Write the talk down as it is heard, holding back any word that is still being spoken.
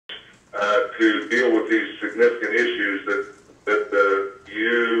to deal with these significant issues that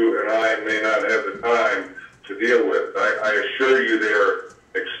you and I may not have the time to deal with. I assure you they are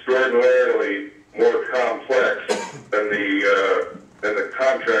extraordinarily more complex than the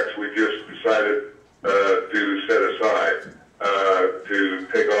contracts we just decided to set aside to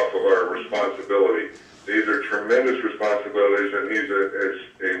take off of our responsibility. These are tremendous responsibilities, and he's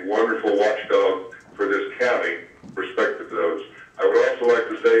a wonderful watchdog for this county with respect to those. I would also like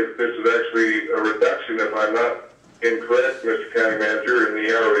to say that this is actually a reduction, if I'm not incorrect, Mr. County Manager, in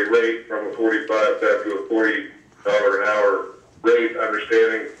the hourly rate from a $45 down to a $40 an hour rate,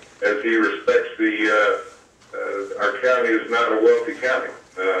 understanding as he respects our county is not a wealthy county.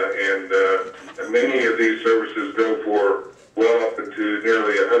 And many of these services go for well up into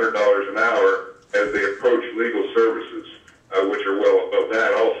nearly $100 an hour as they approach legal services, which are well above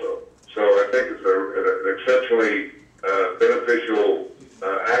that also. So I think it's an exceptionally beneficial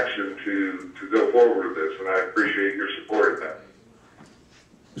action to go forward with this, and I appreciate your support in that.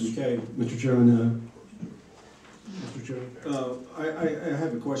 Okay, Mr. Chairman. Mr. Chairman, I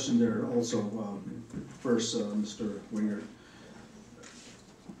have a question there also. First, Mr. Wingert,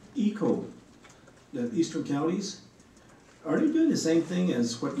 ECO, the Eastern Counties, are they doing the same thing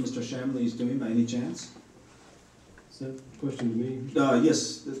as what Mr. Shamley is doing by any chance? Is that a question to me?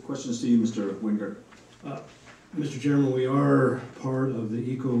 Yes, the question is to you, Mr. Wingert. Mr. Chairman, we are part of the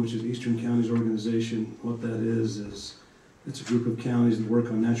ECO, which is Eastern Counties Organization. What that is it's a group of counties that work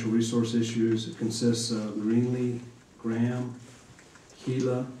on natural resource issues. It consists of Greenlee, Graham,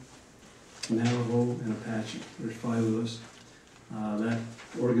 Gila, Navajo, and Apache. There's 5 of us. That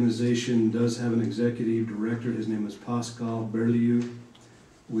organization does have an executive director. His name is Pascal Berliou.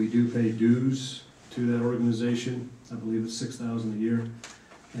 We do pay dues to that organization. I believe it's $6,000 a year.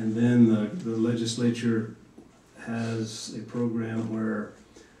 And then the legislature has a program where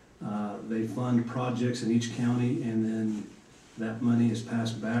they fund projects in each county, and then that money is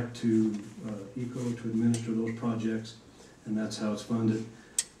passed back to ECO to administer those projects, and that's how it's funded.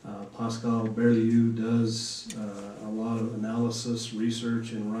 Pascal Berliou does a lot of analysis,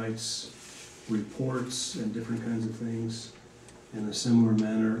 research, and writes reports and different kinds of things in a similar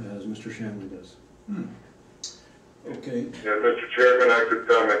manner as Mr. Shamley does. Okay. Yeah, Mr. Chairman, I could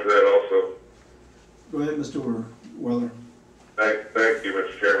comment to that also. Go ahead, Mr. Weller. Thank you,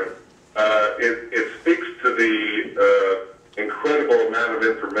 Mr. Chairman. It speaks to the incredible amount of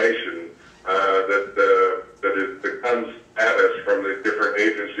information that comes at us from the different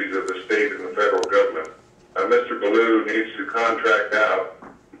agencies of the state and the federal government. Mr. Ballou needs to contract out.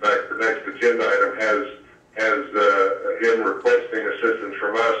 In fact, the next agenda item has him requesting assistance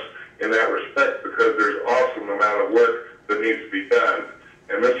from us in that respect, because there's awesome amount of work that needs to be done.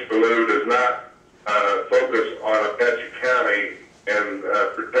 And Mr. Ballou does not focus on Apache County and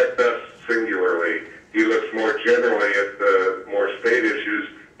protect us singularly. He looks more generally at the more state issues,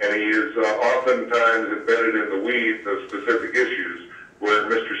 and he is oftentimes embedded in the weeds of specific issues, where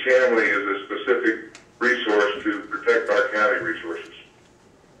Mr. Shamley is a specific resource to protect our county resources.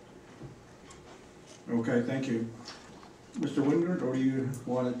 Okay, thank you. Mr. Wingert, or you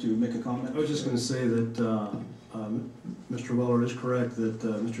wanted to make a comment? I was just going to say that Mr. Weller is correct that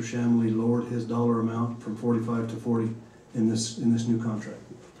Mr. Shamley lowered his dollar amount from 45 to 40 in this new contract.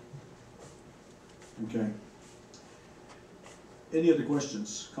 Okay. Any other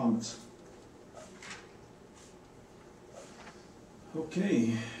questions, comments?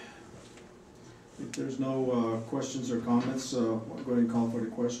 Okay. If there's no questions or comments, I'll go ahead and call for the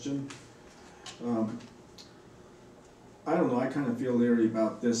question. I don't know, I kind of feel leery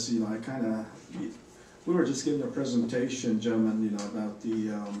about this, you know, we were just giving a presentation, gentlemen, you know, about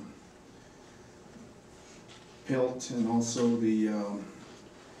the PILT and also the, you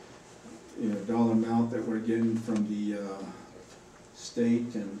know, dollar amount that we're getting from the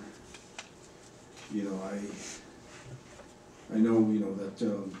state, and, you know, I know, you know, that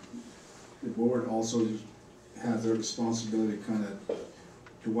the board also has a responsibility kind of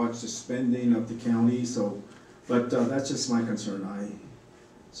to watch the spending of the county, so, but that's just my concern.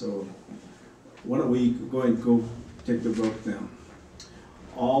 So why don't we go and take the vote then?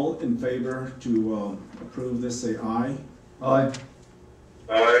 All in favor to approve this, say aye. Aye.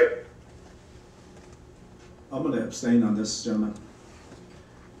 Aye. I'm going to abstain on this, gentlemen.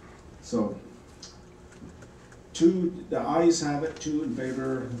 So, the ayes have it, 2 in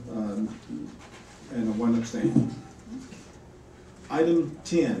favor, and 1 abstain. Item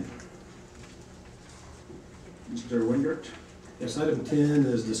 10. Mr. Wingert. Yes, item 10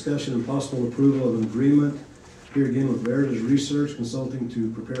 is discussion and possible approval of an agreement, here again with Veritas Research Consulting,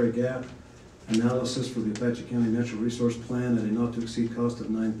 to prepare a gap analysis for the Apache County Natural Resource Plan at a not-to-exceed cost of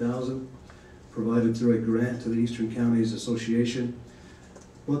 $9,000, provided through a grant to the Eastern Counties Association.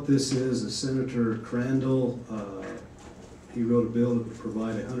 What this is Senator Crandall, he wrote a bill that would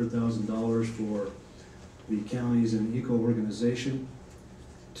provide $100,000 for the counties and eco organization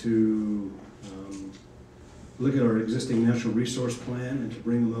to look at our existing natural resource plan and to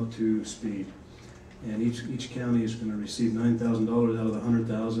bring them up to speed. And each county is going to receive $9,000 out of the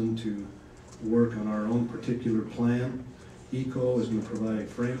 $100,000 to work on our own particular plan. ECO is going to provide a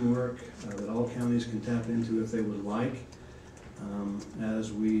framework that all counties can tap into if they would like,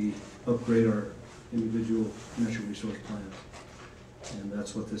 as we upgrade our individual natural resource plans. And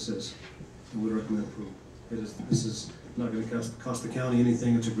that's what this is. And we recommend approval. This is not going to cost the county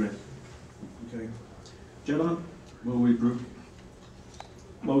anything. It's a grant. Okay. Gentlemen, will we approve?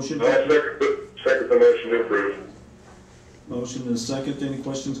 Motion? Second the motion to approve. Motion is second. Any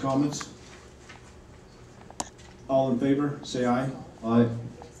questions, comments? All in favor, say aye. Aye.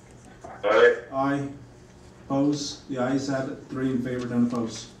 Aye. Aye. Oppose? The ayes have it. 3 in favor, none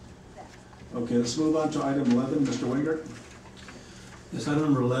opposed. Okay, let's move on to item 11. Mr. Winger. Yes, item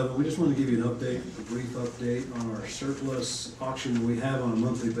number 11, we just want to give you an update, a brief update on our surplus auction that we have on a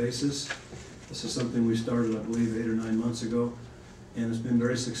monthly basis. This is something we started, I believe, 8 or 9 months ago, and it's been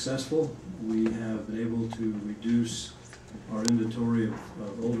very successful. We have been able to reduce our inventory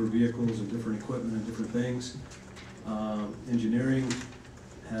of older vehicles and different equipment and different things. Engineering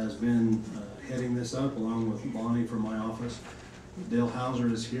has been heading this up along with Bonnie from my office. Dale Hauser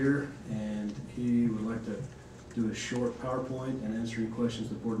is here, and he would like to do a short PowerPoint and answer any questions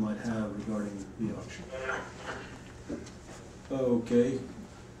the board might have regarding the auction. Okay.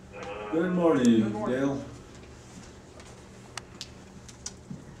 Good morning, Dale.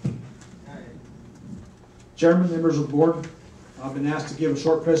 Chairman, members of the board, I've been asked to give a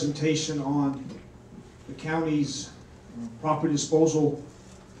short presentation on the county's property disposal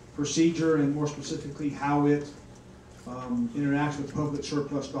procedure, and more specifically how it interacts with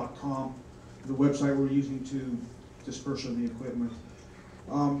publicsurplus.com, the website we're using to disperse of the equipment.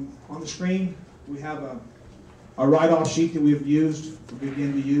 On the screen, we have a write-off sheet that we've used, to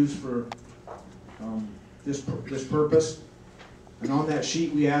begin to use for this purpose. And on that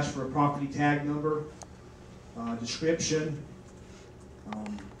sheet, we ask for a property tag number, description,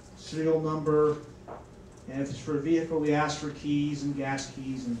 serial number, and if it's for a vehicle, we ask for keys and gas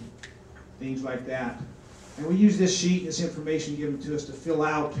keys and things like that. And we use this sheet, this information given to us, to fill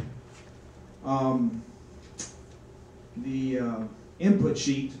out the input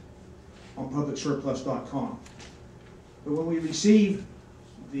sheet on publicsurplus.com. But when we receive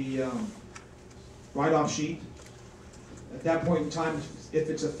the write-off sheet, at that point in time, if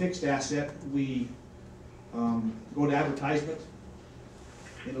it's a fixed asset, we go to advertisement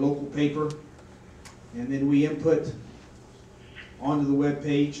in a local paper, and then we input onto the web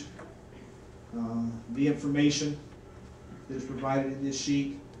page the information that is provided in this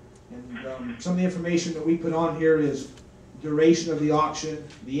sheet. And some of the information that we put on here is duration of the auction,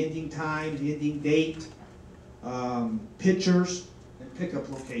 the ending time, the ending date, pictures, and pickup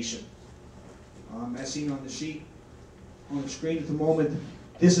location. As seen on the sheet on the screen at the moment,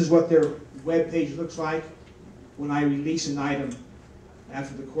 this is what their web page looks like when I release an item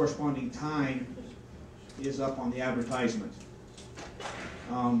after the corresponding time is up on the advertisement.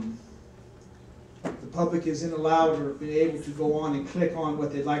 The public is then allowed or been able to go on and click on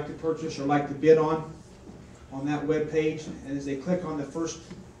what they'd like to purchase or like to bid on that web page, and as they click on the first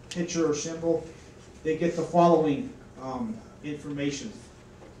picture or symbol, they get the following information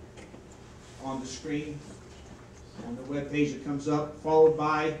on the screen on the web page that comes up, followed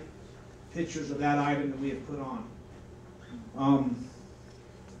by pictures of that item that we have put on.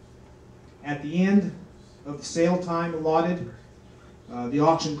 At the end of the sale time allotted, the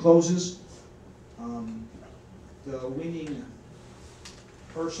auction closes. The winning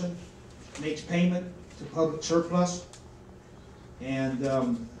person makes payment to Public Surplus, and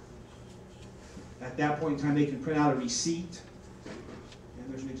at that point in time they can print out a receipt, and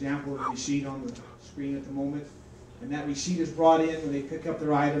there's an example of the receipt on the screen at the moment, and that receipt is brought in when they pick up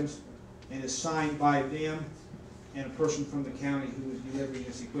their items and is signed by them and a person from the county who is delivering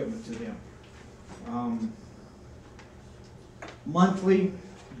this equipment to them. Monthly,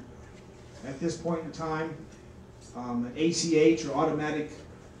 at this point in time, an ACH or automatic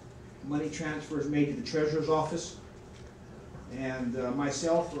money transfer is made to the treasurer's office, and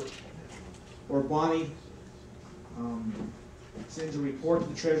myself or Bonnie sends a report to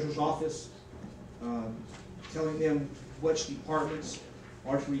the treasurer's office telling them which departments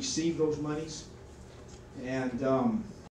are to receive those monies, and